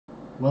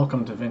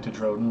Welcome to Vintage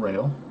Road and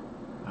Rail.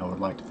 I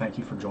would like to thank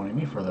you for joining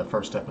me for the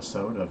first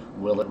episode of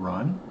Will It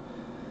Run?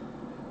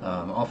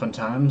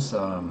 Oftentimes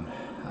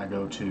I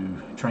go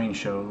to train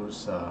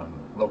shows,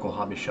 local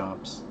hobby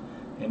shops,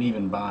 and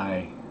even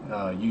buy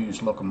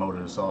used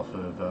locomotives off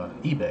of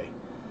eBay.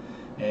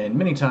 And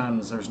many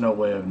times there's no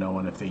way of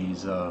knowing if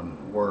these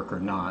work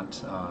or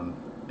not.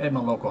 At my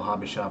local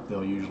hobby shop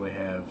they'll usually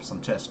have some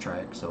test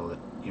tracks so that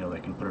they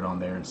can put it on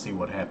there and see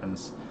what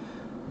happens.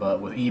 But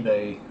with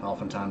eBay,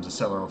 oftentimes the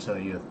seller will tell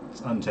you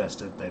it's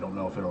untested. They don't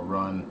know if it'll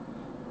run,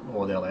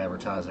 or they'll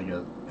advertise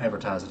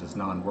it as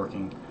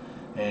non-working.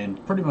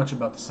 And pretty much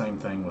about the same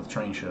thing with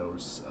train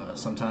shows.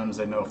 Sometimes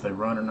they know if they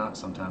run or not,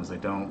 sometimes they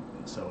don't.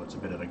 So it's a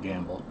bit of a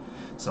gamble.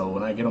 So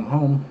when I get them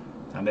home,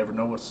 I never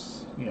know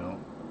what's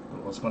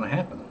going to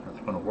happen. Are they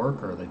going to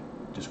work, or are they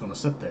just going to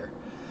sit there?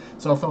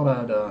 So I thought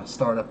I'd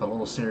start up a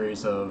little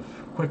series of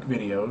quick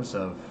videos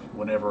of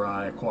whenever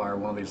I acquire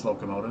one of these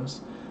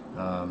locomotives.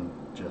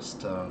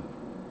 Just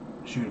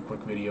shoot a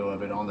quick video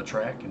of it on the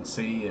track and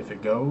see if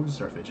it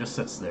goes or if it just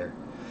sits there.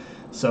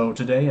 So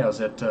today I was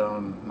at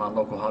my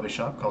local hobby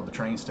shop called the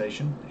Train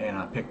Station, and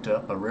I picked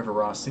up a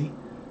Rivarossi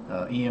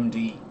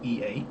EMD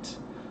E8.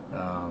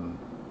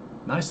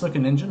 Nice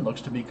looking engine,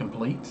 looks to be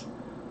complete,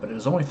 but it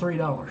was only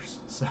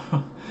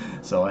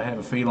 $3. So I have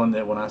a feeling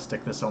that when I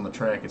stick this on the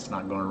track it's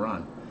not going to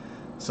run.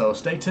 So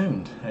stay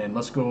tuned and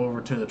let's go over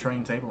to the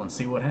train table and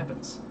see what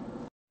happens.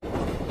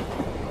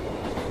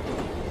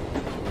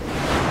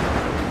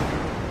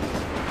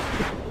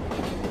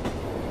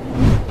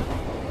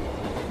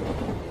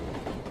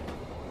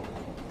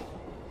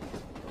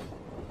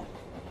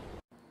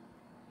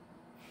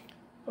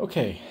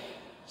 Okay,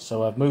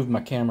 so I've moved my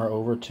camera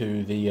over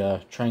to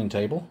the train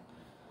table.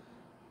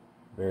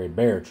 Very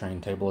bare train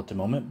table at the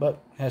moment,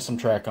 but has some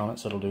track on it,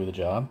 so it'll do the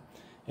job.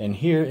 And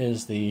here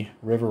is the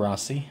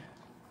Rivarossi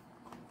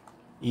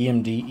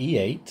EMD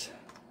E8.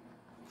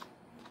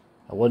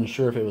 I wasn't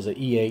sure if it was an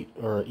E8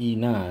 or an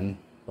E9,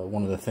 but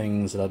one of the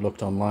things that I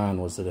looked online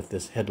was that if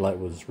this headlight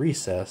was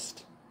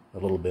recessed a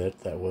little bit,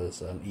 that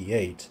was an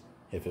E8.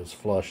 If it was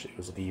flush, it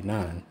was an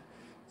E9.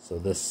 So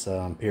this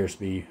appears to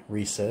be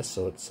recessed,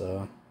 so it's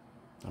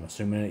I'm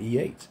assuming an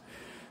E8.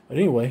 But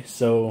anyway,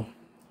 so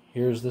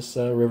here's this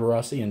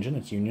Rivarossi engine.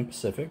 It's Union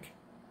Pacific,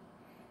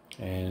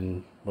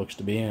 and looks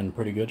to be in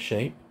pretty good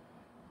shape.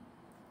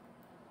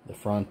 The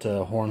front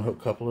horn hook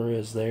coupler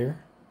is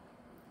there.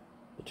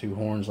 The two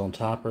horns on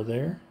top are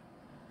there.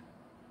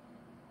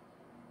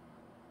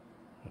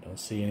 I don't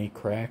see any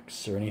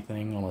cracks or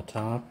anything on the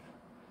top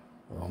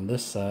or on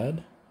this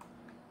side.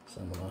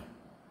 So I'm going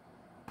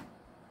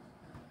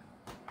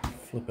to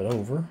flip it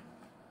over.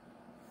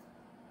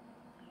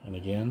 And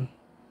again,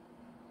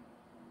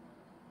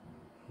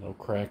 no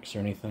cracks or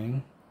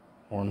anything.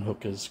 Horn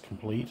hook is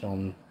complete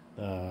on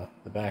the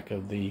back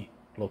of the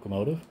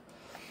locomotive.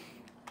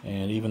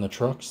 And even the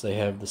trucks, they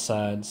have the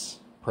sides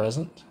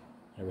present.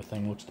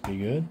 Everything looks to be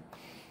good.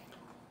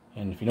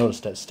 And if you notice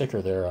that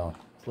sticker there, I'll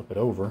flip it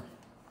over.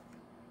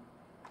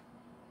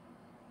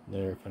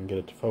 There, if I can get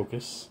it to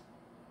focus.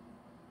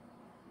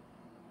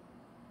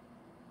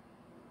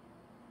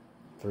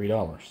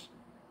 $3.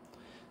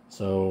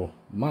 So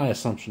my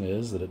assumption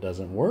is that it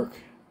doesn't work,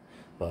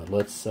 but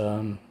let's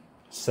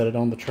set it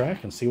on the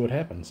track and see what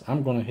happens.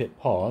 I'm going to hit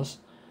pause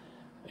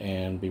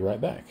and be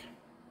right back.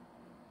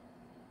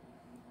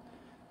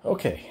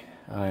 Okay,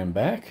 I am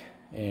back,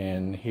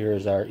 and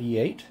here's our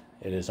E8.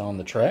 It is on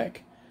the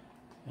track,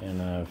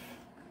 and I've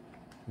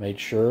made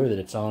sure that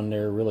it's on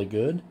there really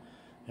good,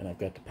 and I've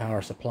got the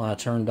power supply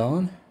turned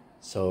on.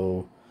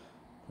 So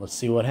let's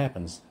see what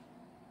happens.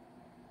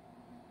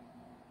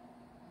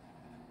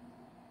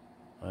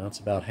 Well, it's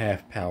about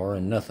half power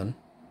and nothing.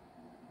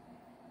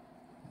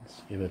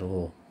 Let's give it a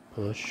little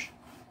push.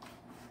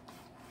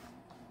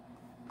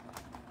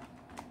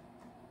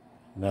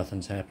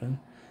 Nothing's happening.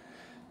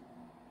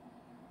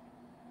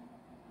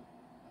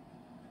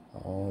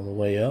 All the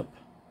way up.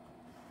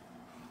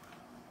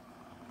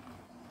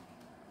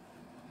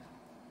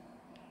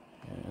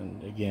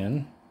 And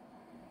again,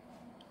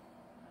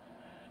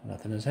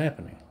 nothing is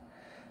happening.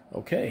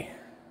 Okay.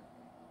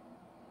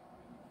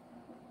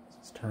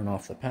 Let's turn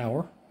off the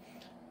power.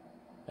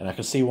 And I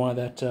can see why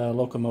that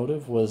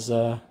locomotive was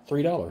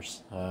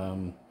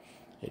 $3.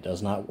 It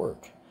does not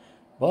work.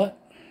 But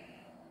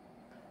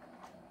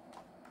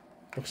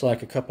looks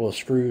like a couple of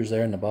screws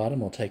there in the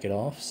bottom will take it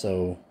off.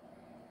 So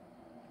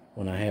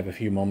when I have a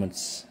few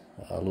moments,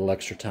 a little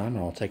extra time,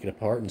 I'll take it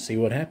apart and see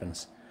what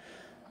happens.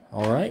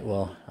 Alright,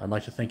 well, I'd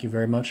like to thank you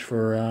very much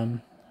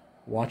for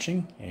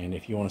watching. And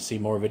if you want to see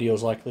more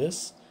videos like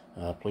this,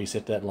 please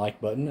hit that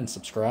like button and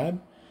subscribe.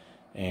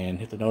 And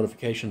hit the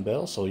notification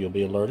bell so you'll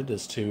be alerted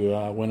as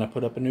to when I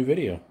put up a new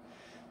video.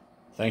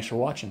 Thanks for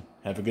watching.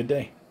 Have a good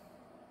day.